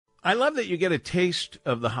I love that you get a taste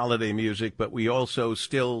of the holiday music, but we also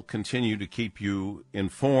still continue to keep you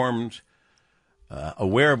informed,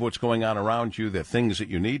 aware of what's going on around you, the things that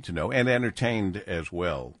you need to know, and entertained as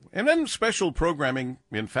well. And then special programming,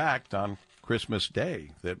 in fact, on Christmas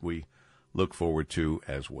Day that we look forward to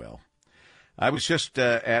as well. I was just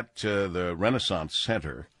at the Renaissance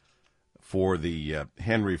Center for the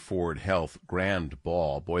Henry Ford Health Grand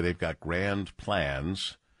Ball. Boy, they've got grand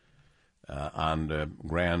plans on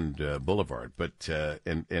Grand Boulevard. But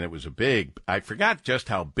and it was a big, I forgot just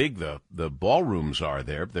how big the ballrooms are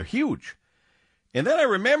there. They're huge. And then I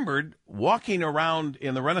remembered walking around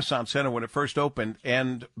in the Renaissance Center when it first opened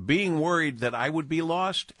and being worried that I would be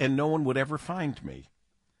lost and no one would ever find me.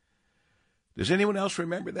 Does anyone else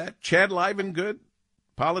remember that? Chad Livengood,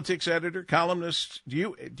 politics editor, columnist.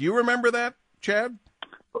 Do you remember that, Chad?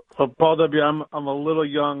 Paul W., I'm a little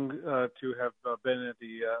young to have been at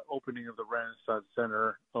the opening of the Renaissance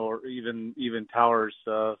Center, or even towers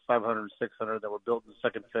 500 and 600 that were built in the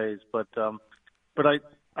second phase. But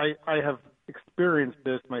I have experienced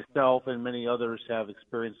this myself, and many others have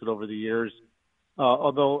experienced it over the years.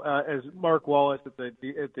 Although, as Mark Wallace at the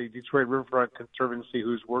Detroit Riverfront Conservancy,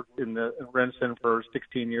 who's worked in the RenCen for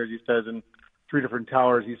 16 years, he says, in 3 different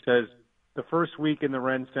towers, he says, the first week in the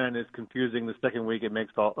RenCen is confusing. The second week, it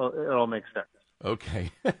all makes sense.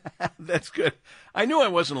 Okay. That's good. I knew I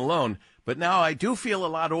wasn't alone, but now I do feel a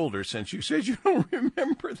lot older since you said you don't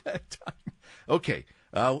remember that time. Okay.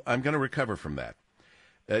 I'm going to recover from that.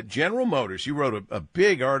 General Motors, you wrote a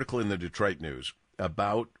big article in the Detroit News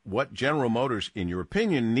about what General Motors, in your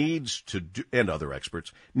opinion, needs to do, and other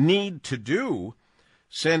experts, need to do,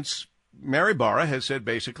 since Mary Barra has said,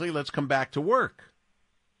 basically, let's come back to work.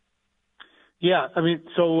 Yeah, I mean,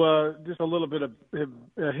 so just a little bit of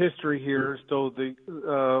history here. So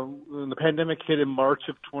when the pandemic hit in March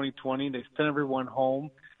of 2020, they sent everyone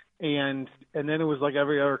home, and then it was like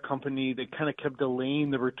every other company, they kind of kept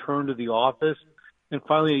delaying the return to the office. And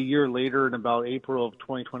finally, a year later, in about April of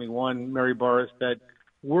 2021, Mary Barra said,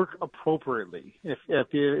 work appropriately. If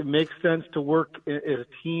it makes sense to work as a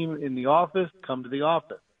team in the office, come to the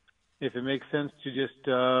office. If it makes sense to just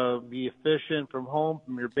be efficient from home,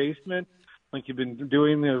 from your basement, like you've been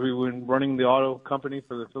doing, we've been running the auto company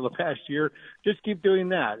for the past year, just keep doing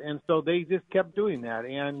that. And so they just kept doing that.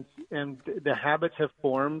 And the habits have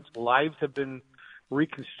formed, lives have been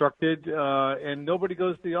reconstructed, and nobody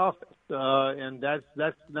goes to the office. And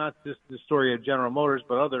that's not just the story of General Motors,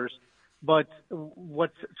 but others. But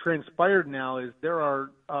what's transpired now is there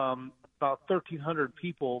are about 1,300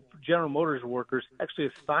 people, General Motors workers, actually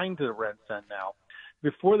assigned to the RenCen now.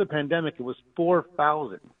 Before the pandemic, it was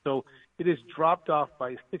 4,000. So it has dropped off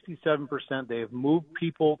by 67%. They have moved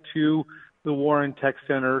people to the Warren Tech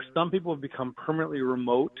Center. Some people have become permanently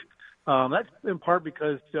remote. That's in part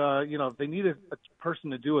because, if they need a person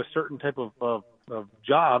to do a certain type of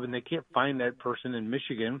job and they can't find that person in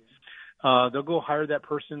Michigan, they'll go hire that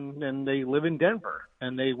person and they live in Denver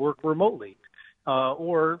and they work remotely.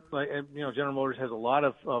 General Motors has a lot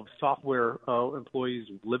of software employees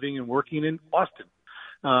living and working in Austin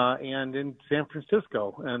and in San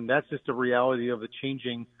Francisco. And that's just a reality of the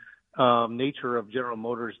changing nature of General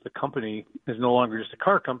Motors. The company is no longer just a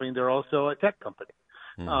car company. They're also a tech company.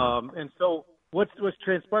 Mm-hmm. And so what's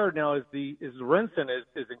transpired now is the RenCen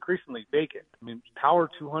is increasingly vacant. I mean, Tower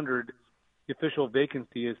 200, the official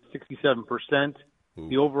vacancy is 67%. Ooh.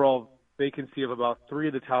 The overall vacancy of about 3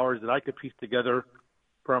 of the towers that I could piece together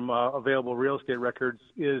from available real estate records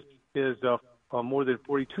is more than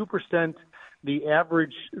 42%. The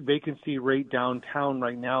average vacancy rate downtown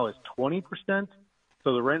right now is 20%.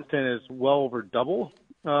 So the RenCen is well over double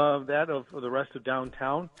that of the rest of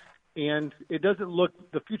downtown. And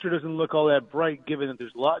the future doesn't look all that bright, given that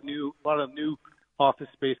there's a lot of new office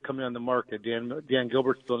space coming on the market. Dan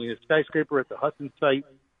Gilbert's building a skyscraper at the Hudson site,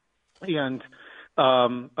 and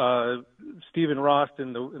Stephen Rost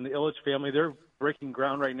and the Illich family, they're breaking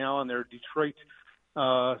ground right now on their Detroit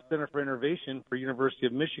Center for Innovation for University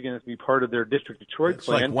of Michigan to be part of their District Detroit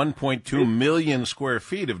plan. It's like 1.2 million square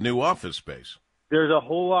feet of new office space. There's a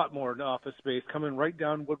whole lot more office space coming right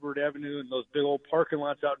down Woodward Avenue, and those big old parking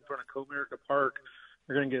lots out in front of Comerica Park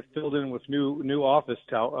are going to get filled in with new office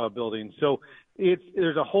buildings. So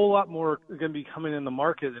there's a whole lot more going to be coming in the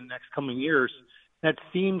market in the next coming years. That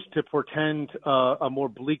seems to portend a more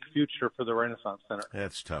bleak future for the Renaissance Center.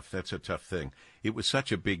 That's tough. That's a tough thing. It was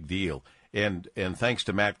such a big deal, and thanks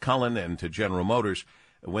to Matt Cullen and to General Motors,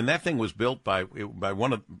 when that thing was built by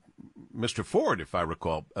one of Mr. Ford, if I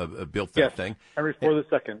recall, built that thing. Henry Ford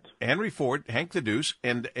II. Henry Ford, Hank the Deuce,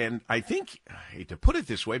 and I think, I hate to put it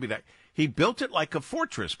this way, but he built it like a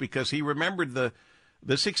fortress because he remembered the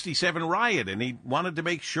the '67 riot, and he wanted to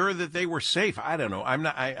make sure that they were safe. I don't know.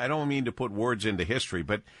 I don't mean to put words into history,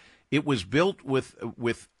 but it was built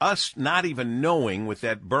with us not even knowing, with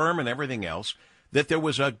that berm and everything else, that there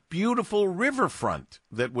was a beautiful riverfront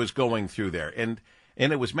that was going through there. And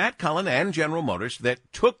it was Matt Cullen and General Motors that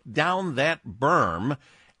took down that berm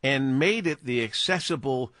and made it the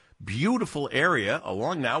accessible, beautiful area,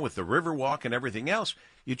 along now with the Riverwalk and everything else.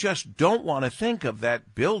 You just don't want to think of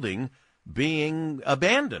that building being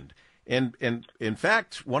abandoned. And in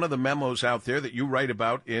fact, one of the memos out there that you write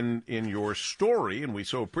about in your story, and we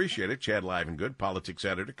so appreciate it, Chad Livengood, politics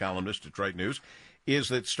editor, columnist, Detroit News, is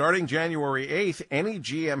that starting January 8th, any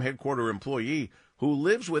GM headquarter employee who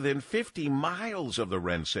lives within 50 miles of the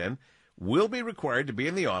RenCen will be required to be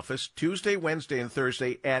in the office Tuesday, Wednesday, and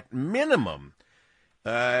Thursday at minimum.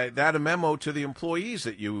 That a memo to the employees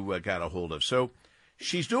that you got a hold of. So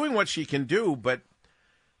she's doing what she can do, but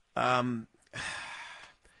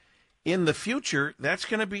in the future, that's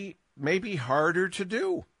going to be maybe harder to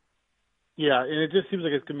do. Yeah, and it just seems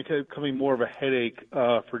like it's going to be becoming more of a headache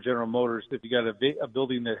for General Motors if you got a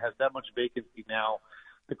building that has that much vacancy now.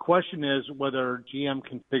 The question is whether GM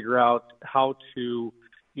can figure out how to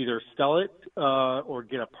either sell it or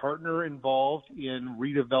get a partner involved in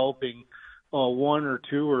redeveloping one or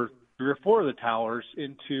two or three or four of the towers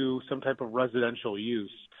into some type of residential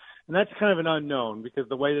use. And that's kind of an unknown because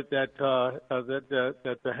the way that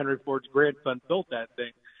the Henry Ford's grandson built that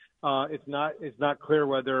thing, it's not clear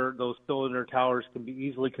whether those cylinder towers can be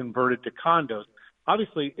easily converted to condos.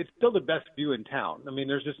 Obviously, it's still the best view in town. I mean,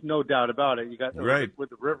 there's just no doubt about it. You got with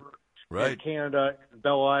the river, right, and Canada, and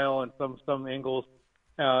Belle Isle, and some angles,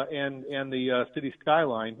 and the city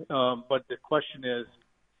skyline. But the question is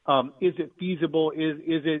it feasible? Is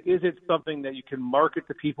it something that you can market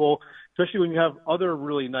to people, especially when you have other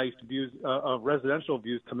really nice views, residential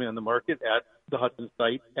views coming on the market at the Hudson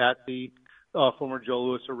site, at the former Joe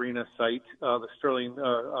Louis Arena site, the Sterling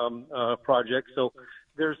project. So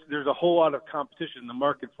there's a whole lot of competition in the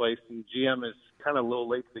marketplace, and GM is kind of a little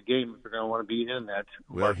late to the game if they're going to want to be in that.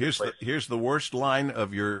 Well, here's the worst line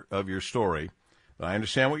of your story. I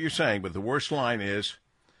understand what you're saying, but the worst line is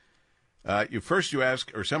you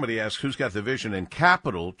ask, or somebody asks, who's got the vision and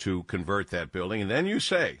capital to convert that building, and then you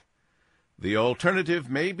say, the alternative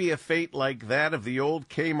may be a fate like that of the old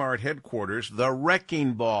Kmart headquarters, the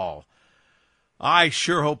wrecking ball. I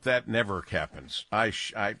sure hope that never happens.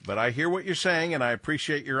 But I hear what you're saying, and I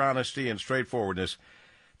appreciate your honesty and straightforwardness.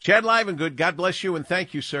 Chad Livengood, God bless you, and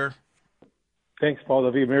thank you, sir. Thanks,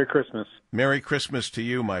 Paul. David. Merry Christmas. Merry Christmas to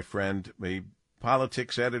you, my friend. A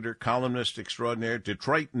politics editor, columnist extraordinaire,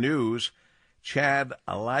 Detroit News, Chad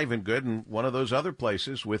Livengood, and one of those other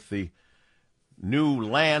places with the new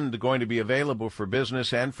land going to be available for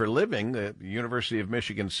business and for living, the University of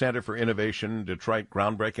Michigan Center for Innovation, Detroit,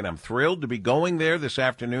 groundbreaking. I'm thrilled to be going there this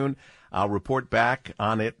afternoon. I'll report back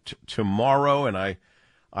on it tomorrow, and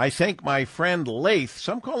I thank my friend Laith,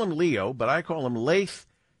 some call him Leo, but I call him Laith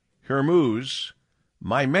Hermuz,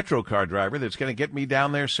 my Metro car driver that's going to get me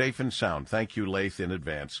down there safe and sound. Thank you, Laith, in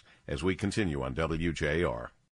advance as we continue on WJR.